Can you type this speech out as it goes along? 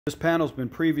This panel's been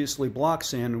previously block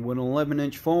sanded with an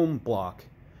 11-inch foam block.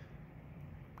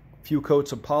 A few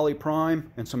coats of poly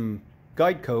prime and some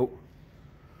guide coat.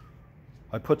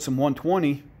 I put some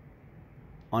 120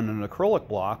 on an acrylic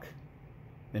block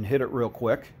and hit it real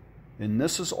quick. And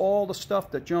this is all the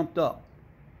stuff that jumped up.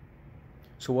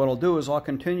 So what I'll do is I'll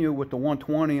continue with the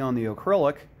 120 on the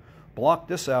acrylic, block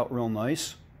this out real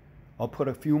nice. I'll put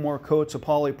a few more coats of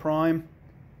poly prime,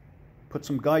 put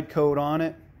some guide coat on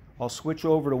it. I'll switch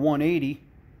over to 180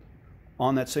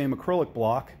 on that same acrylic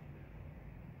block,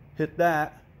 hit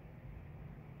that,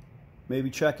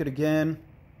 maybe check it again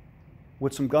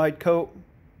with some guide coat,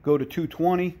 go to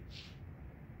 220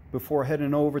 before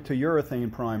heading over to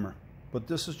urethane primer. But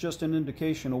this is just an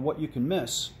indication of what you can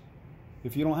miss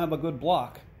if you don't have a good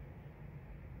block.